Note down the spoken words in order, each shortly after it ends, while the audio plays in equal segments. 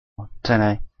再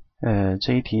来，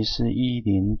这一题是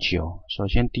109。首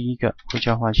先第一个呼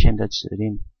叫划线的指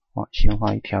令，先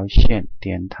画一条线，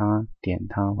点它，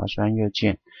滑鼠按右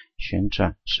键，旋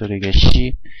转，输入一个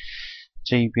C。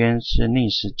这一边是逆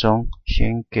时钟，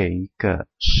先给一个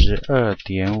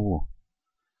 12.5。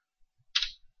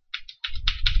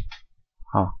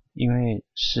好，因为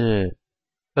是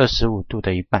25度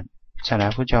的一半。再来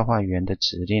呼叫划圆的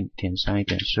指令，点上一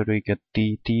点，输入一个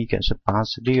D， 第一个是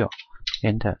86。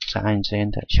Enter， 再按一次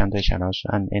Enter， 相对小老鼠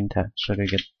按 Enter， 输入一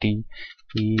个 D，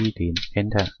 10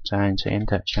 Enter， 再按一次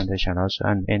Enter， 相对小老鼠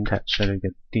按 Enter， 输入一个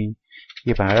D，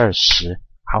 120。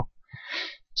好，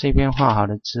这边画好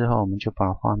了之后，我们就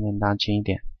把画面拉近一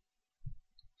点。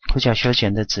呼叫修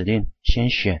剪的指令，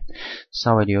先选，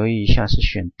稍微留意一下是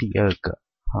选第二个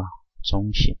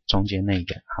中间那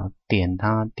个。好，点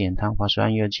它，滑鼠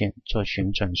按右键做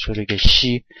旋转，输入一个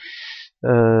C。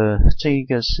这一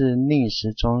个是逆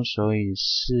时钟，所以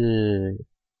是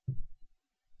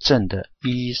正的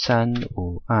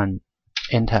135，按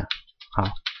Enter。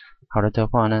好了的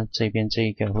话呢，这边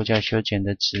这个呼叫修剪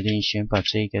的指令，先把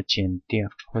这个剪掉，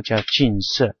呼叫近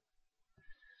色，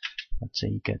把这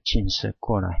一个近色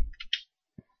过来，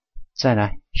再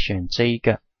来选这一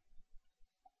个，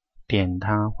点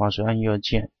它，滑鼠按右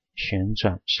键，旋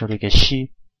转，输入一个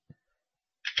C，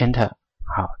 Enter。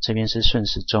好，这边是顺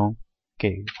时钟。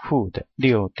给负的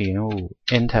 6.5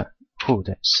 Enter， 负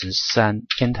的13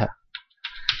 Enter，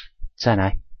 再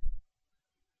来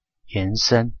延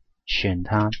伸，选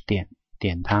它，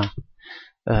点它。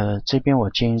这边我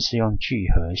建议是用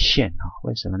聚合线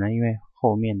为什么呢？因为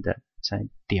后面的再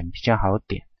点比较好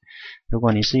点。如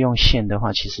果你是用线的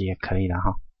话，其实也可以了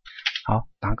哈。好，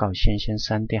打稿线先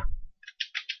删掉。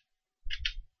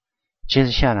接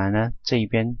着下来呢，这一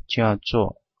边就要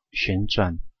做旋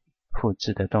转复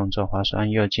制的动作，滑鼠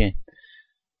按右键，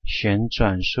旋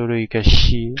转，输入一个 C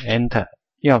Enter，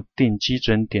 要定基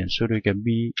准点，输入一个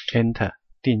V Enter，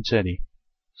 定这里。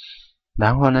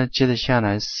然后呢，接着下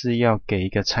来是要给一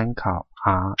个参考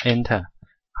R Enter。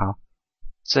好，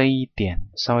这一点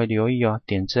稍微留意哦，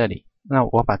点这里。那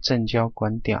我把正焦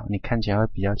关掉，你看起来会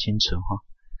比较清楚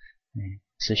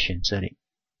是选这里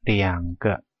，2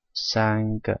个、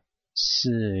3个、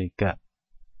4个。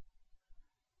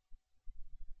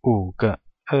5个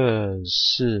，2、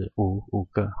4、5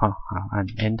个好，按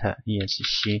Enter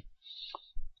ESC。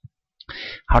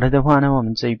好了的话呢，我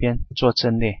们这边做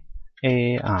阵列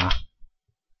AR，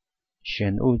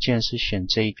 选物件是选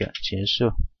这一个，结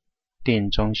束，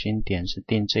定中心点是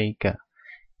定这一个，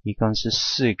一共是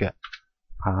4个，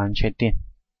好，按确定。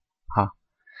好，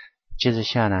接着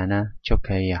下来呢，就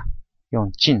可以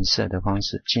用近色的方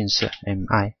式，近色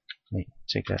MI，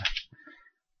 这个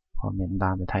后面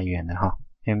拉得太远了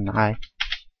MI，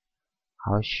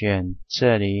 好，选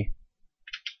这里，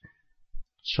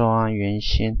抓圆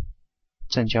心，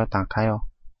正焦打开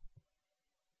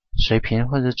水平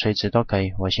或者垂直都可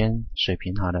以，我先水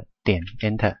平好了，点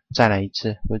Enter， 再来一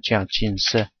次，呼叫近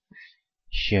色，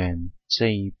选这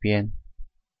一边，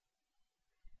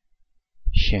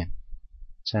选，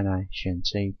再来选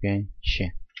这一边，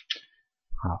选，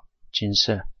好，近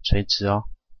色，垂直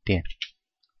点。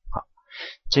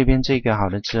这边这个好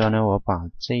了之后呢，我把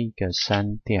这个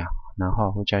删掉，然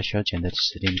后呼叫修剪的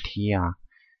指令 TR，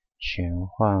 旋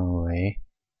换为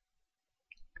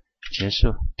结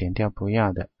束，点掉不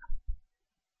要的，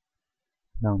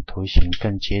让图形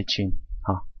更接近。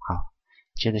好，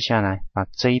接着下来把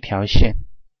这一条线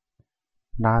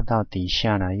拉到底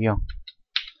下来用，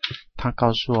它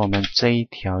告诉我们这一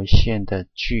条线的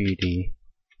距离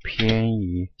偏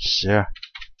移12。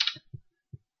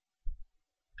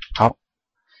好，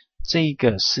这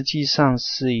个实际上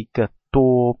是一个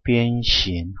多边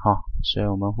形所以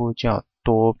我们呼叫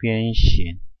多边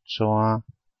形，抓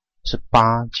是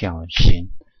八角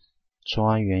形，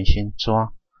抓圆心，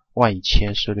抓外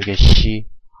切，输入一个 C，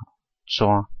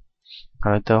 抓。好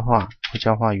了的话，呼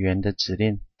叫画圆的指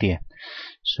令，点，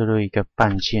输入一个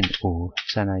半径5，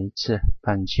再来一次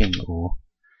半径5。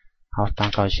好，打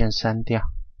稿线删掉。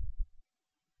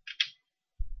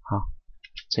好，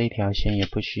这一条线也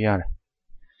不需要了。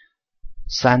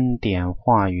3点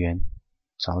画圆，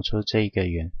找出这个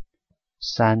圆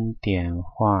，3点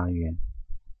画圆。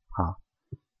好，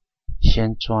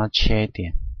先抓切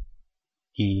点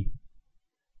1，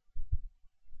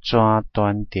抓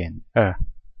端点2，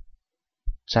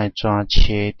再抓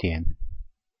切点。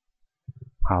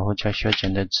好，呼叫修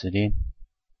剪的指令。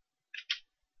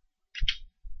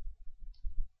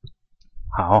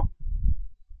好，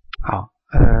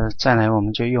再来我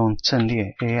们就用阵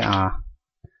列 AR。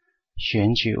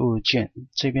选举物件，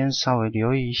这边稍微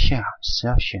留意一下，只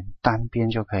要选单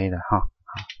边就可以了好，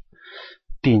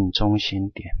定中心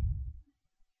点，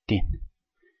定，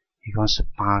一共是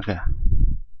8个，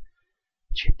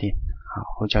确定。好，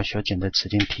呼叫修剪的指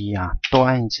令 TR， 多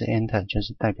按一次 Enter 就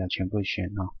是代表全部选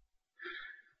哦。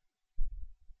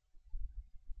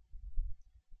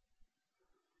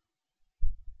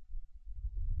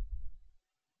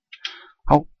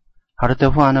好了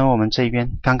的话呢，我们这边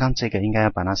刚刚这个应该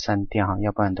要把它删掉哈，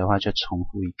要不然的话就重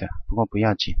复一个，不过不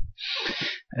要紧。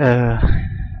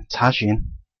查询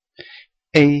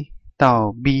A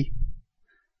到 B，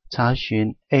 查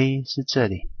询 A 是这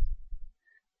里，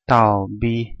到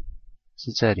B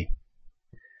是这里。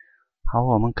好，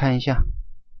我们看一下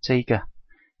这一个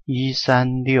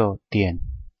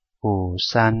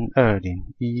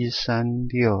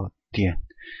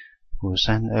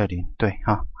 136.5320，136.5320，对，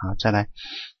好，再来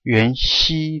圆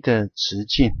C 的直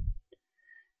径，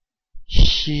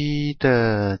 C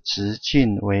的直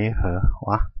径为何？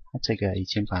哇，这个已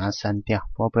经把它删掉，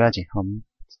不过不要紧，我们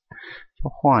就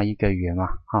画一个圆嘛，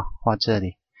画这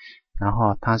里，然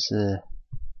后它是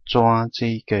抓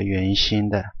这个圆心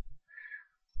的。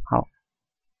好，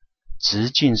直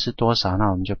径是多少？那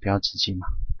我们就标直径嘛。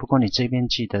不过你这边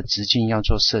记得直径要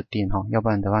做设定要不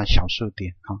然的话小数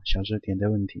点小数点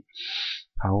的问题。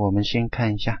好，我们先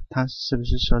看一下，它是不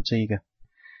是说这一个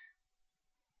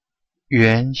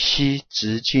圆 C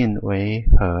直径为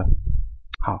何？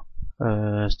好，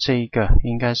这一个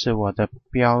应该是我的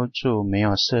标注没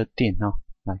有设定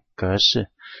来格式，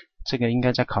这个应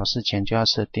该在考试前就要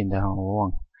设定的我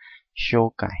忘了。修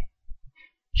改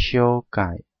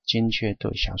精确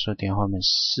度小数点后面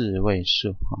4位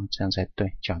数这样才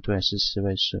对，角度也是4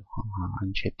位数好，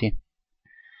按确定，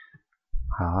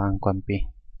好，按关闭。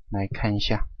来看一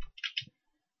下，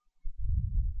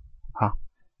好，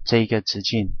这一个直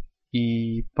径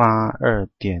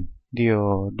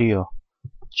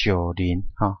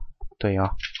 182.6690 对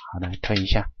哦。好，来推一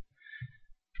下，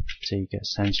这个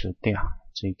删除掉，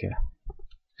这个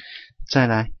再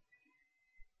来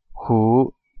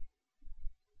弧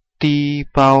D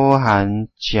包含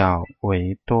角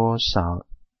为多少？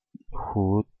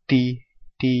弧 D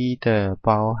的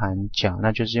包含角，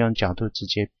那就是用角度直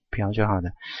接标就好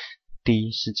了。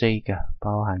D 是这一个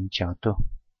包含角度。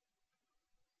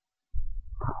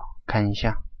好，看一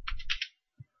下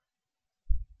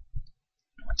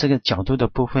这个角度的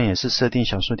部分也是设定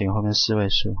小数点后面4位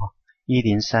数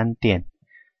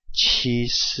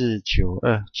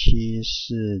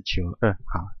103.7492，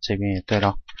好，这边也对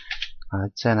咯。好，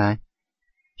再来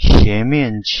斜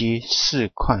面积4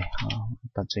块，好，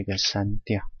把这个删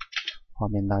掉，画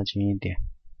面拉近一点。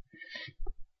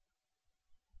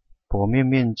剖面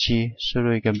面积输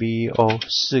入一个 VO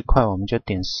 4块，我们就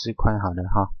点4块好了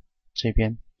这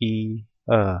边1、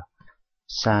2、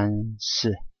3、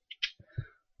4，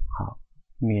好，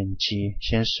面积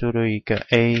先输入一个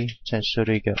A， 再输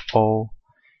入一个 O，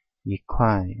 1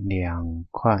块、2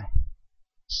块、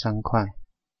3块、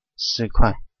4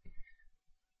块，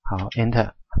好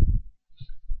Enter。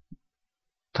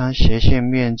它斜线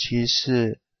面积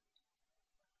是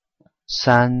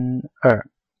32，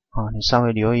你稍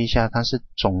微留意一下，它是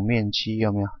总面积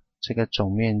有没有？这个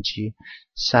总面积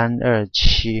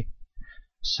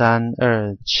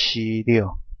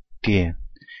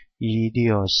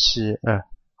3276.1642，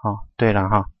对了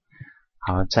好，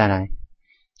再来，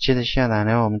接着下来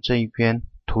呢，我们这一边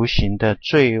图形的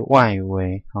最外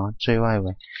围最外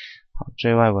围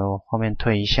我后面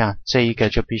推一下，这一个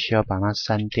就必须要把它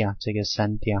删掉，这个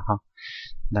删掉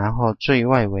然后最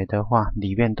外围的话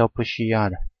里面都不需要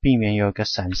了，避免有个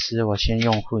闪失，我先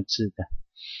用复制的，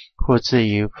复制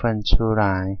一份出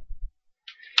来，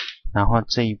然后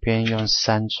这一边用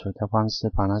删除的方式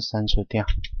把它删除掉。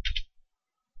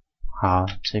好，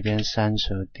这边删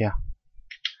除掉，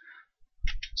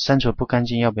删除不干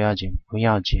净要不要紧？不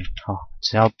要紧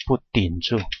只要不顶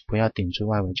住，不要顶住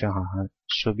外围就好。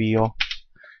输 VO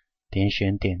点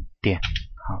选点，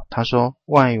好，他说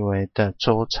外围的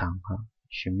周长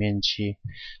选面积，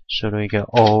输入一个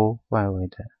O， 外围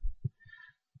的，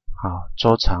好，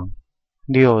周长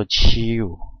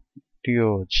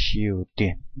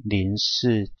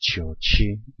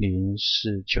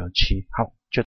675.0497，好，